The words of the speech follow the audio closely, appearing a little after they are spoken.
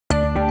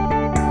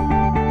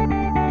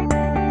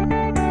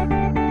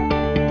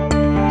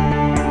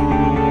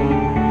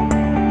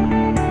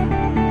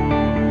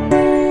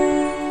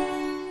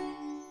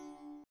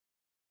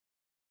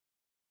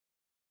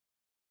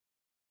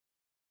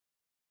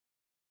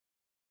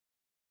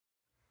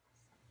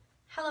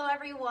Hello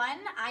everyone,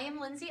 I am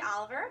Lindsey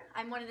Oliver.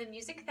 I'm one of the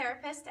music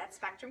therapists at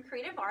Spectrum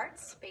Creative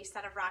Arts based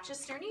out of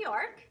Rochester, New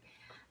York.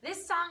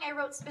 This song I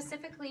wrote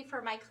specifically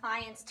for my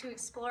clients to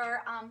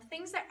explore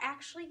things they're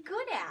actually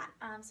good at.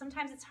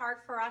 Sometimes it's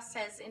hard for us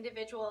as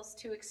individuals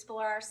to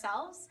explore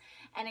ourselves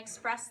and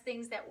express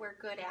things that we're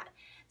good at.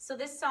 So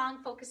this song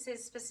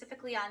focuses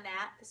specifically on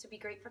that. This would be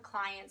great for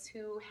clients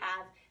who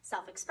have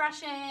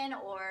self-expression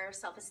or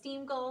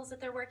self-esteem goals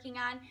that they're working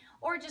on,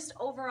 or just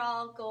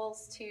overall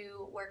goals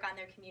to work on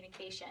their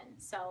communication.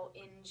 So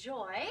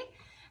enjoy.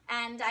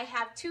 And I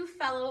have two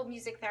fellow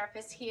music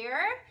therapists here,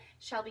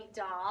 Shelby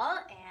Dahl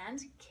and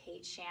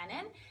Kate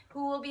Shannon,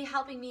 who will be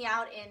helping me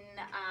out in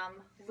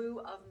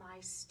lieu of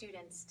my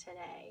students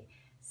today.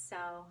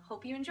 So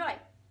hope you enjoy.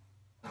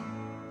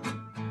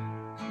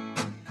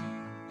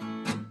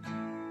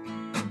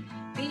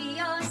 Be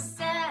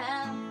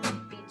yourself,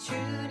 be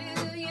true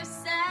to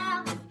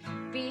yourself,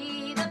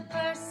 be the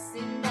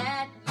person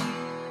that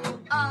you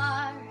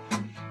are.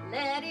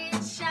 Let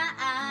it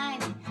shine,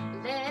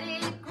 let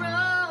it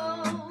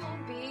grow,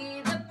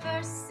 be the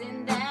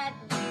person that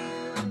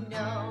you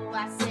know.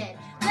 I said,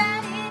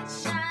 let it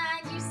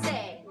shine, you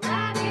say,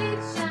 let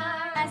it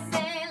shine. I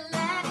say,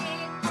 let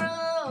it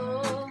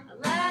grow,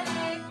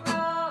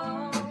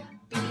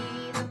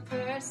 be the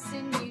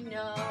person you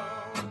know.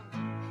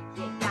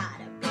 You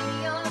gotta be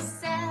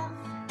yourself,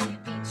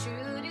 be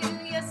true to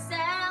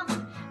yourself,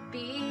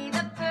 be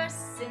the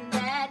person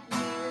that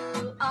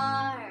you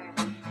are.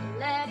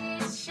 Let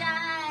it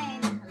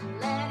shine,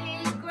 let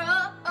it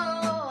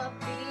grow,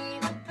 be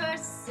the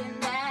person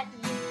that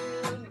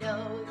you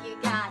know. You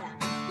gotta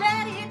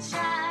let it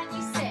shine,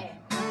 you say,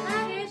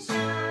 let it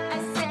shine. I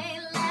say,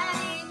 let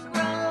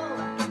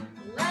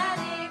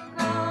it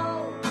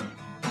grow,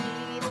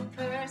 be the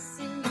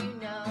person you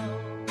know.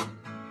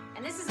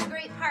 And this is a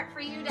great part for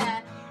you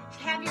to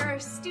have your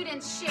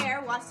students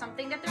share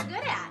something that they're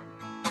good at.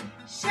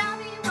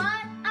 Shelby,